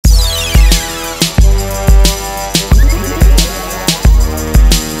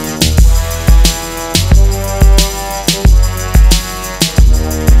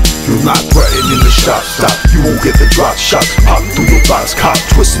shop, stop. You won't get the drop shot. Pop through your box, cop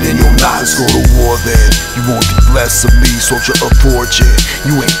twisted in your nines. Go to war then. You won't be blessed of me, soldier of fortune.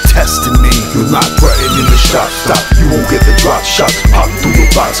 You ain't testing me. You're not threatening the shop, stop. You won't get the drop shot. Pop through your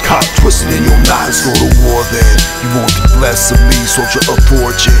box, cop twisted in your nines. Go to war then. You won't be blessed of me, soldier of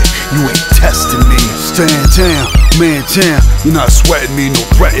fortune. You ain't testing me. Stand down, man down. You're not sweating me, no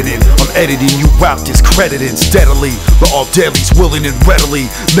threatening. I'm editing you out, discrediting steadily. But all dailies willing and readily.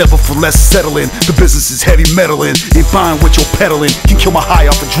 Never for less settling. The business is heavy meddling. Ain't fine with your peddling. Can kill my high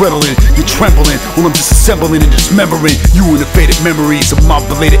off adrenaline. You're trembling while I'm disassembling and dismembering you in the faded memories of my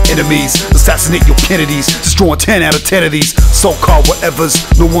belated enemies. Assassinate your Kennedys, destroying 10 out of 10 of these so-called whatevers.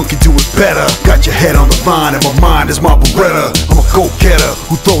 No one can do it better. Got your head on the line and my mind is my Beretta. I'm a go-getter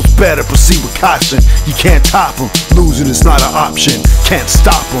who throws better. Proceed with caution. You can't top him. Losing is not an option. Can't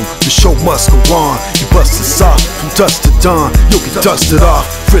stop him. The show must go on. You bust us off from dusk to dawn. You'll get dusted off.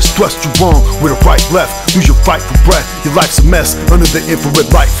 Fist thrust you wrong with a right left. Use your fight for breath. Your life's a mess under the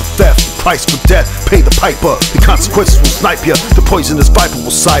infrared light for theft. The price for death. Pay the piper. The consequences will snipe ya. The poisonous viper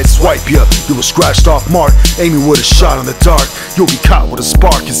will sideswipe ya. You're a scratched off mark, aiming with a shot in the dark. You'll be caught with a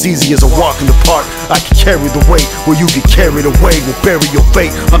spark as easy as a walk in the park. I can carry the weight where you get carried away. We'll bury your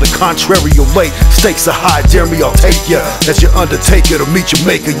fate. On the contrary, you're late. Stakes are high, dare me, I'll take ya. As your undertaker to meet your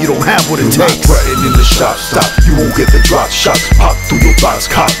maker, you don't have what it takes. Threatening the shop, stop. You won't get the drop shot. Pop through your box,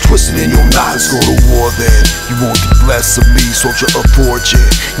 cop twisted in your nines. Go to war then. You won't be blessed of me, soldier of fortune.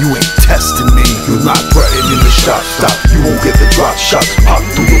 You ain't testing me. You're not threatening the shop, stop. You won't get the drop shot. Pop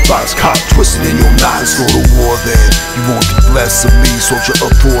through your box, cop twisted in your nines. Go to war then. You won't be blessed of me, soldier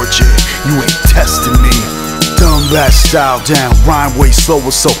of fortune. You ain't testing me. Dumb that style down, rhyme way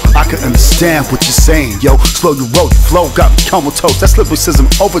slower so I can understand what you're saying, yo. Slow your roll, your flow got me comatose. That's lyricism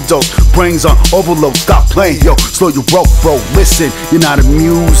overdose, brains on overload. Stop playing, yo. Slow your roll, bro. Listen, you're not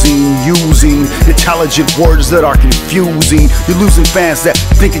amusing, using intelligent words that are confusing. You're losing fans that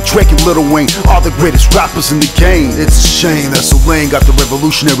thinking Drake and Lil Wayne are the greatest rappers in the game. It's a shame that Solange got the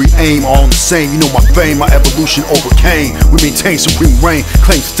revolutionary aim all in the same. You know my fame, my evolution overcame. We maintain supreme reign,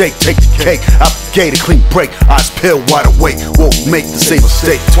 claim stake, take the cake. Out the gate, a clean break. Eyes peeled wide awake, won't make the same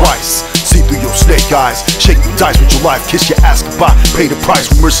mistake twice. See through your snake eyes, shake the dice with your life, kiss your ass goodbye. Pay the price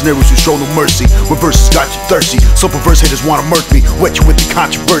for mercenaries who show no mercy. When verses got you thirsty, so perverse haters wanna murk me, wet you with the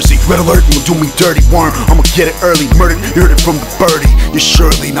controversy. Red alert, you do me dirty, worm. I'ma get it early, murdered, you heard it from the birdie. You're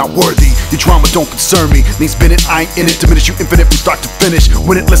surely not worthy, your drama don't concern me. Name's Bennett, I ain't in it, diminish you infinite from start to finish.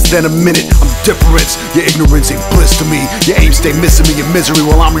 Win it less than a minute, I'm the difference. Your ignorance ain't bliss to me. Your aim stay missing me in misery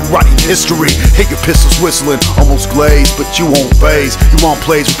while I'm rewriting history. Hit your pistols whistling, almost glazed, but you won't phase. You want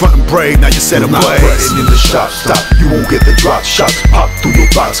plays with front and brave, now you set ablaze. In the shop, stop. You won't get the drop shot. Pop through your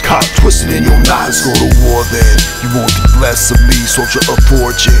box, cop twisted in your nines. Go to war then. You won't be blessed of me, soldier of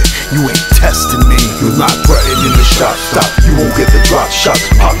fortune. You ain't testing me. You're not threatening the shop, stop. You won't get the drop shot.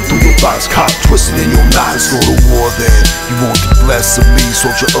 Pop through your box, cop twisted in your nines. Go to war then. You won't be blessed of me,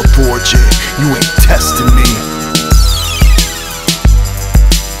 soldier of fortune. You ain't testing me.